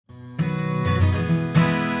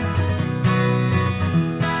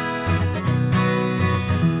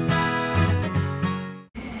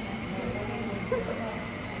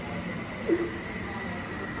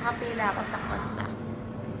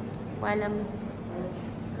while I'm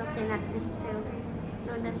looking at this too.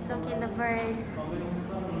 Luna's looking the bird.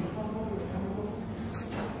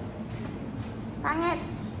 Pangit!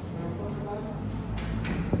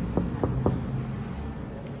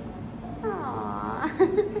 Aww.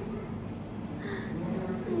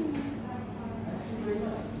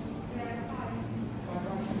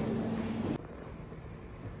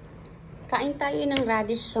 Kain tayo ng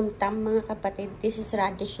radish somtam mga kapatid. This is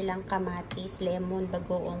radish lang, kamatis, lemon,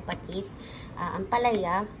 bagoong, patis,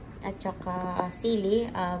 ampalaya, at saka sili,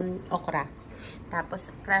 okra. Tapos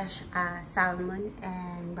fresh salmon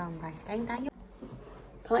and brown rice. Kain tayo.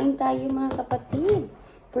 Kain tayo mga kapatid.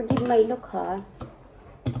 Forgive my look ha.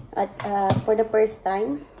 At for the first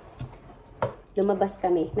time, lumabas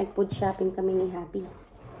kami. Nag-food shopping kami ni Happy.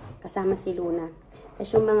 Kasama si Luna. Tapos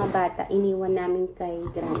yung mga bata, iniwan namin kay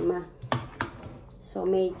grandma. So,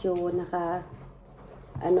 medyo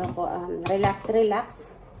relax.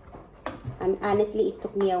 Honestly, it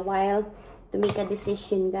took me a while to make a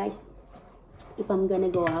decision, guys, if I'm gonna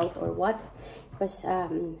go out or what. Because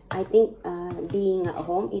I think being at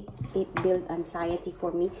home, it built anxiety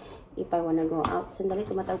for me if I wanna go out. Sandali,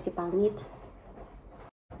 tumatawag si Pangit.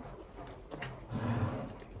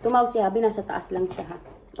 Tumawag si Habi, nasa taas lang siya ha.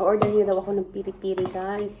 O-order niyo daw ako ng piri-piri,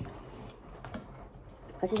 guys.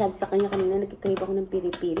 Kasi sabi sa kanya kanina, nagkikrave ako ng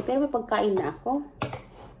piri-piri. Pero may pagkain na ako.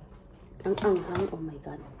 Ang anghang, oh my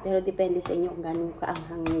God. Pero depende sa inyo kung gano'ng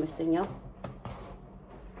kaanghang yung gusto nyo.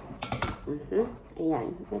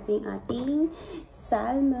 Ayan. Ito yung ating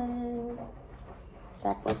salmon.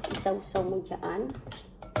 Tapos, isaw-saw mo dyan.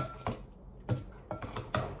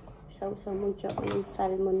 Isaw-saw mo dyan yung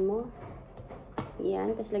salmon mo.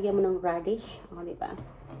 Ayan. Tapos, lagyan mo ng radish. O, diba?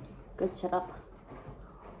 Good, sarap.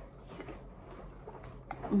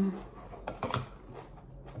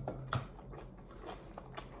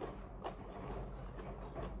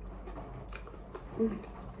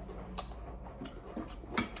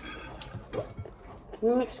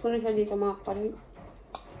 Mix ko na siya dito mga kapatid.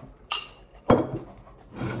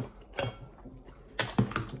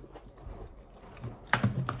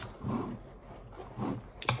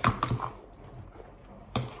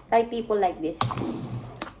 Thai people like this.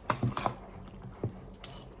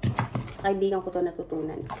 Sa kaibigan ko to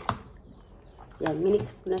natutunan. Yan,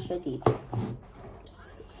 minix ko na siya dito.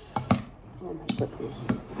 Oh my goodness.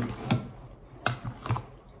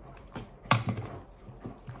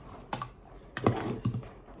 Yan.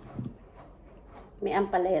 May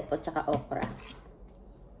ampalaya to, tsaka okra.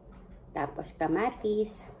 Tapos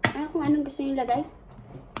kamatis. Kung anong gusto nyo ilagay.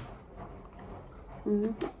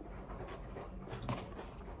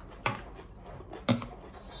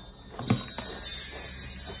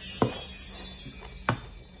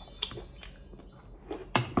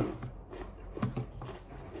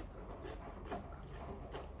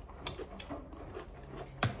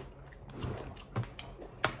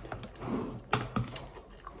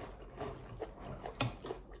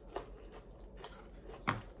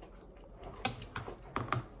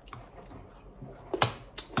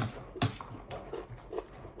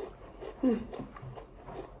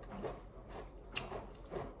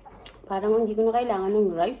 Parang hindi ko na kailangan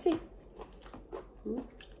ng rice eh.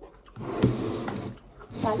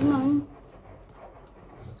 Salmon.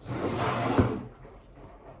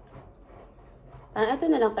 Parang ito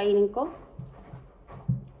na lang kainin ko.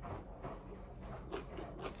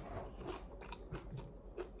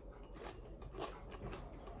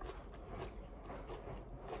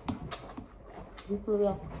 Ito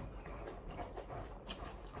yan.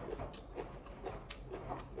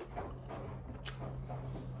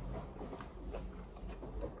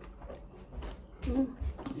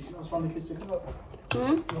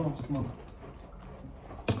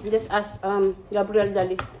 Just ask Gabriel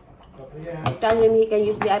Dali. Tell him he can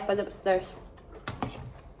use the iPad upstairs.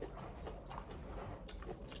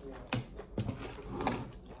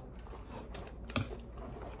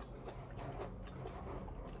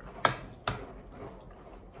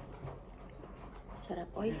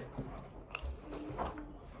 Sarap, oy.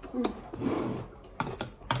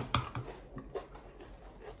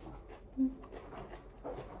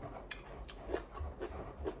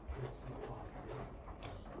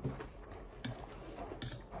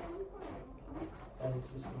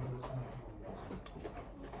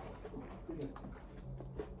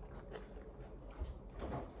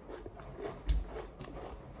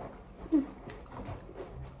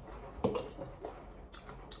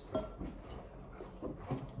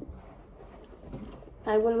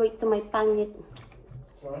 I will wait to my pangit.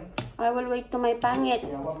 Sorry? I will wait to my pangit.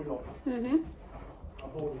 Yeah, what we got?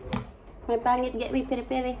 My pangit get me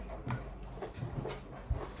piri-piri.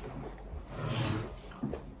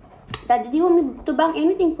 Daddy, do you want me to bang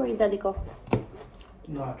anything for you, Daddy ko?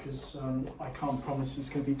 No, because I can't promise it's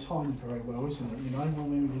going to be timed very well, isn't it? You know,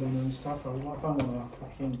 when we're learning and stuff, I don't want to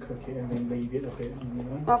fucking cook it and then leave it a bit, you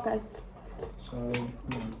know? Okay. So,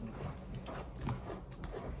 yeah.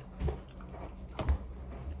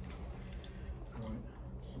 Right.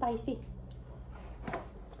 Spicy.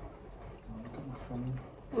 I've got my phone.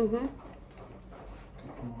 Mm-hmm.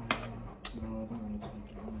 No, I don't want to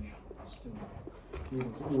take it on. Still,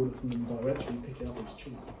 order from them directly, pick it up, it's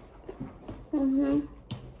cheap. Mm-hmm.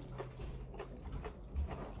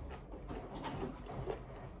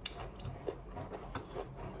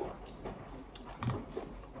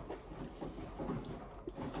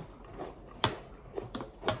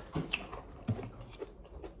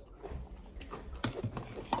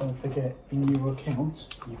 Don't forget, in your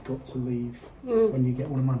account, you've got to leave, when you get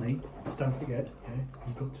all the money, don't forget, yeah,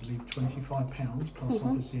 you've got to leave £25 plus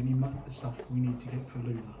obviously any stuff we need to get for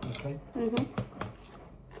Luna, okay?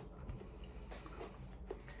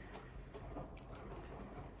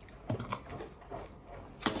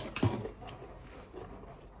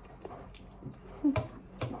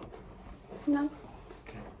 No.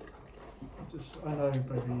 Okay. I know,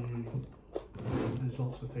 baby, there's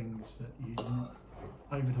lots of things that you're not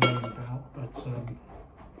over the moon about, but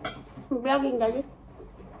Vlogging, Daddy.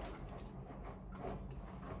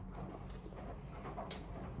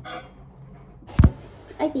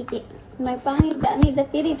 Ay, titi. May pangita ni the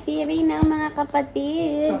Piri-Piri na mga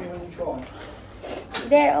kapatid. tell me when you try.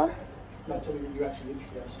 There, oh. No, tell me when you actually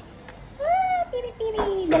introduce. Ah,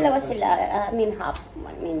 Piri-Piri. Dalawa sila. I mean, half.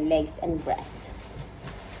 I mean, legs and breasts.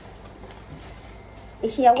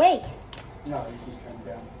 Is she awake? No, he just came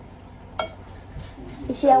down.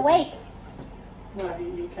 Is she awake? No,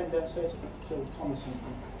 he came downstairs to Thomas and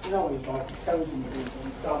you know what he's like, he tells him that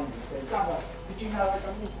he's done and he said, Dada, did you know I've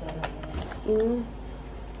done this?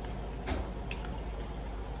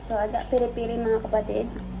 So, ada Piri-Piri mga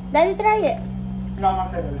kapatid. Daddy, try it. No,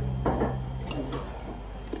 I'm okay with it.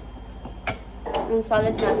 Yung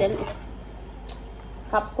salad natin,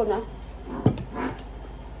 half ko na.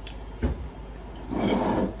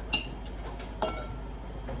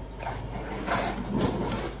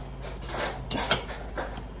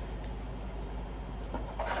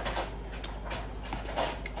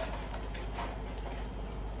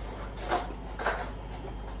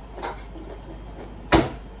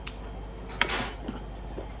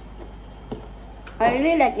 I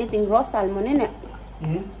really like eating raw salmon, innit?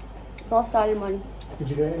 Raw salmon.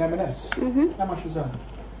 Did you get it in M&S? How much was that?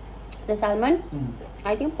 The salmon?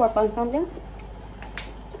 I think £4 something.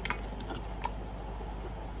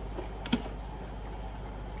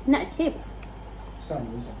 Not cheap. Same,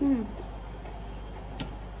 is it? Do you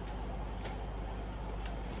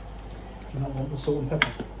not want the salt and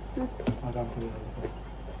pepper? I don't put it over there.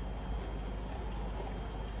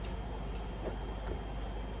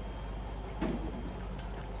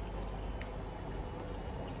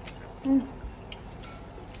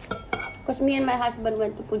 Because me and my husband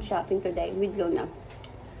went to food shopping today with Luna.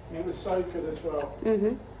 It was so good as well.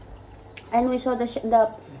 And we saw the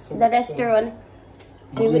restaurant.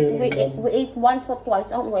 We ate once or twice,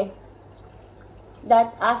 don't we?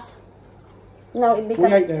 That us. No, it became.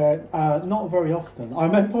 We ate there not very often. I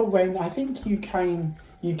remember when I think you came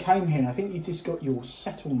here. And I think you just got your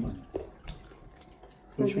settlement,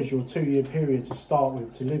 which was your 2-year period to start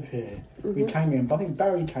with to live here. We came in, but I think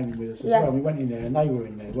Barry came in with us as well. We went in there and they were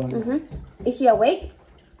in there, weren't they? Is she awake?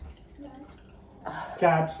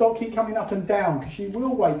 Gab, stop keep coming up and down because she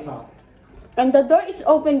will wake up. And the door is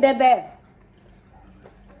open, baby.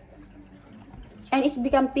 And it's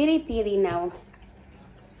become Piri-Piri now.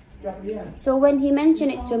 Yeah. So when he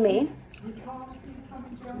mentioned it to me,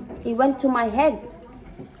 he went to my head.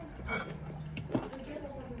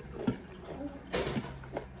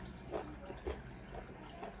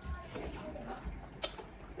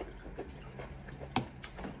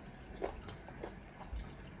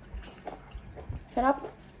 Sarap.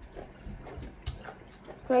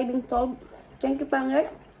 Craving solved. Thank you,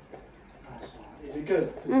 Pangit. Is it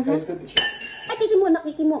good? Does it taste good, the chicken? Ay, kiki mo,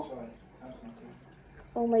 nakiki mo. Sorry, that's not good.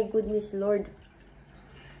 Oh my goodness, Lord.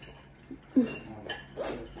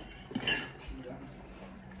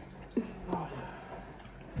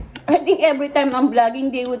 I think every time I'm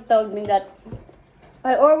vlogging, they would tell me that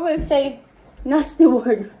I always say nasty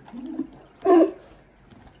word.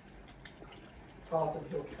 Part of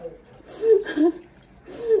your character.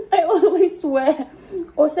 I always swear.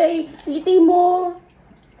 O say, titi mo.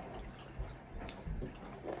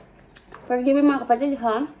 Forgive me mga kapatid,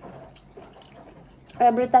 ha?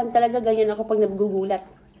 Every time talaga ganyan ako pag nagugulat.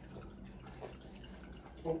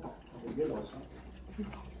 Oh, I didn't realize that.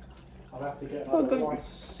 I'll have to get Oh, good.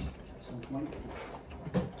 rice at some point.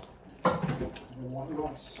 The white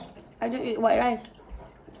rice. I don't eat white rice.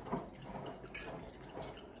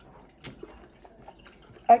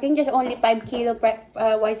 I think just only 5 kilo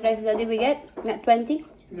white rice that we get, not 20.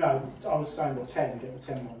 No, I was saying the 10, get the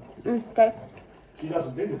 10 one. Okay. He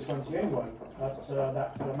doesn't do the 20 anyway, that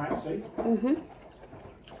maxi.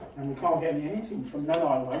 And we can't get anything from that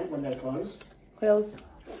highway when they're closed. Close.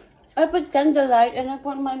 I put candlelight and I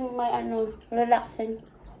put my relaxing.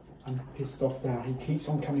 I'm pissed off now. He keeps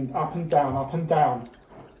on coming up and down, up and down.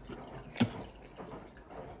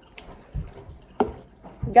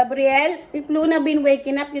 Gabriel, if Luna been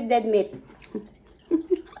waking up, you dead meat.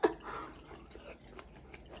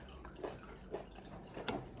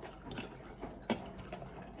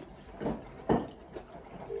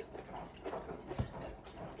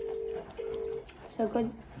 So good.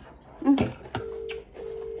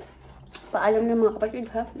 Paalam na mga kapatid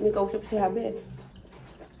ha. May kausap si Habi eh.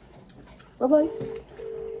 Bye-bye.